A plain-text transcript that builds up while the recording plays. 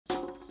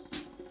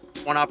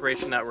One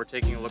operation that we're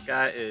taking a look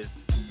at is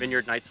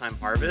vineyard nighttime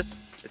harvest.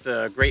 It's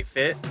a great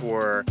fit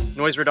for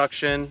noise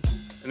reduction,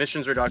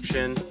 emissions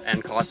reduction,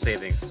 and cost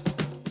savings.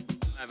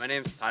 Hi, my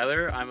name is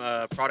Tyler. I'm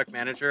a product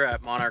manager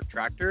at Monarch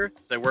Tractor.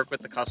 I work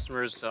with the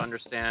customers to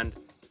understand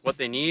what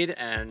they need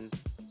and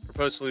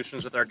propose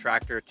solutions with our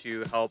tractor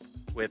to help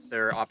with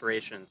their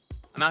operations.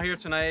 I'm out here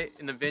tonight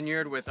in the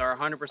vineyard with our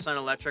 100%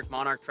 electric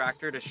Monarch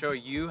Tractor to show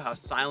you how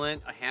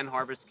silent a hand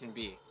harvest can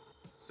be.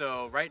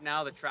 So right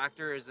now the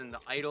tractor is in the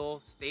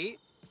idle state.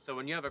 So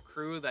when you have a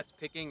crew that's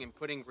picking and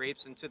putting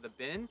grapes into the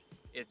bin,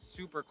 it's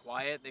super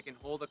quiet. They can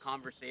hold a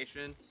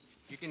conversation.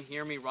 You can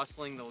hear me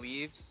rustling the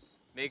leaves.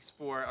 Makes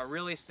for a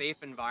really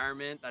safe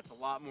environment that's a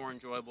lot more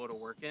enjoyable to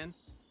work in.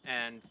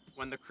 And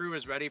when the crew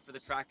is ready for the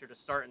tractor to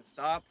start and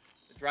stop,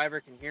 the driver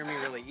can hear me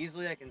really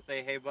easily. I can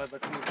say, hey bud,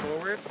 let's move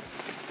forward.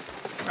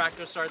 The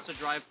tractor starts to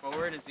drive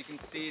forward. As you can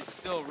see, it's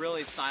still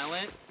really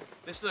silent.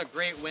 This is a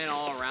great win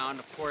all around.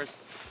 Of course,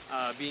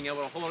 being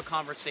able to hold a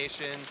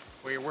conversation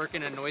where you're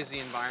working in a noisy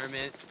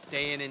environment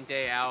day in and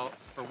day out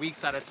for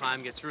weeks at a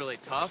time gets really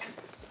tough.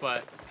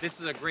 But this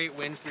is a great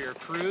win for your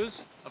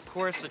crews. Of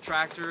course, the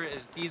tractor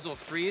is diesel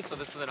free, so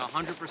this is an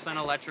 100%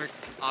 electric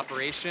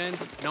operation.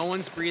 No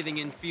one's breathing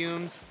in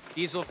fumes.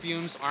 Diesel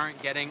fumes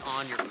aren't getting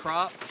on your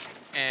crop,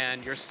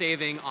 and you're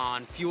saving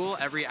on fuel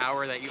every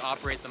hour that you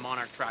operate the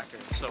Monarch Tractor.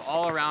 So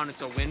all around,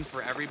 it's a win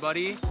for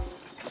everybody.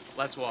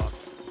 Let's walk.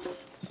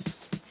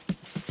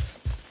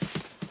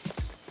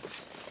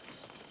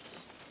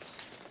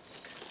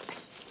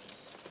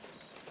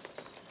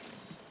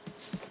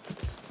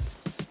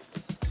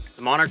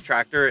 The Monarch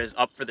Tractor is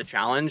up for the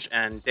challenge,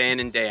 and day in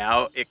and day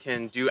out, it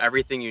can do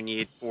everything you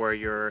need for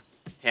your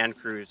hand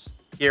crews.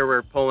 Here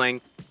we're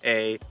pulling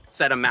a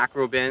set of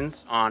macro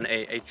bins on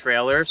a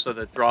trailer, so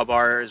the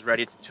drawbar is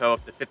ready to tow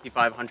up to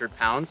 5,500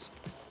 pounds.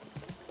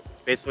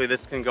 Basically,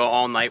 this can go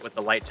all night with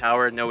the light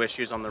tower, no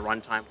issues on the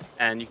runtime,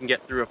 and you can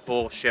get through a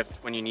full shift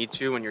when you need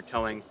to when you're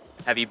towing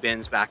heavy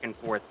bins back and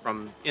forth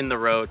from in the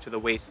road to the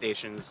weigh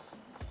stations.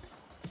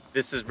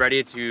 This is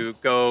ready to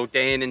go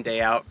day in and day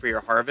out for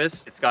your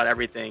harvest. It's got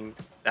everything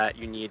that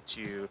you need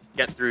to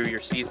get through your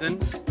season.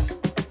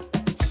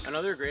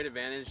 Another great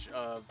advantage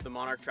of the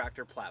Monarch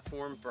Tractor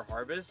platform for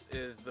harvest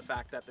is the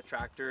fact that the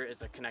tractor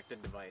is a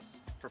connected device.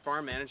 For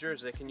farm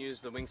managers, they can use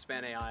the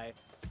WingspanAI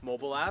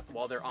mobile app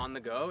while they're on the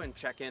go and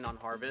check in on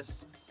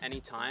harvest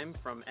anytime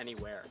from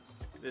anywhere.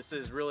 This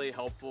is really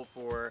helpful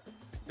for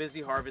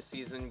busy harvest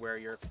season where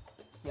you're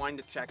wanting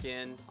to check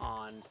in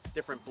on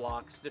different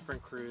blocks,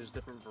 different crews,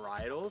 different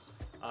varietals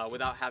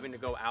without having to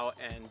go out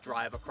and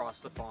drive across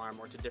the farm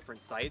or to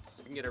different sites.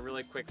 You can get a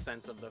really quick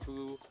sense of the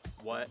who,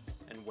 what,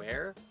 and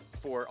where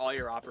for all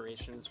your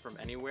operations from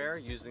anywhere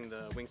using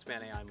the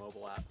WingspanAI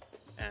mobile app.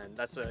 And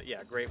that's a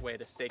great way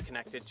to stay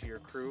connected to your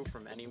crew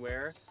from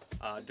anywhere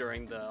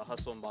during the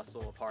hustle and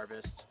bustle of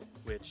harvest,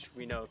 which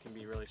we know can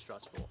be really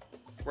stressful.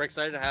 We're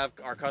excited to have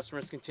our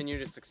customers continue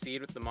to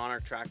succeed with the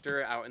Monarch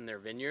Tractor out in their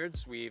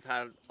vineyards. We've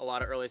had a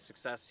lot of early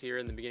success here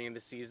in the beginning of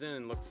the season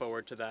and look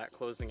forward to that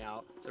closing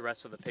out the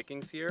rest of the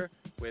pickings here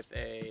with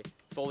a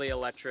fully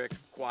electric,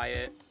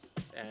 quiet,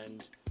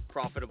 and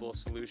profitable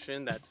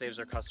solution that saves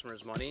our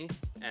customers money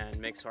and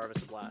makes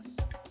harvest a blast.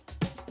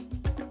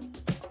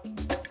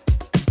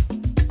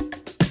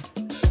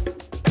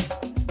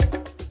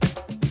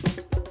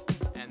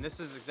 And this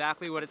is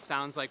exactly what it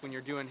sounds like when you're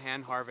doing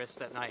hand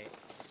harvest at night.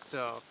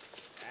 So,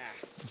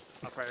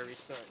 I'll probably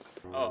restart.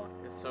 Oh,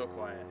 it's so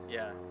quiet.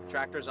 Yeah, the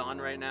tractor's on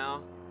right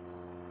now.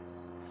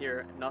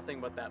 Hear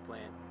nothing but that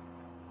plane.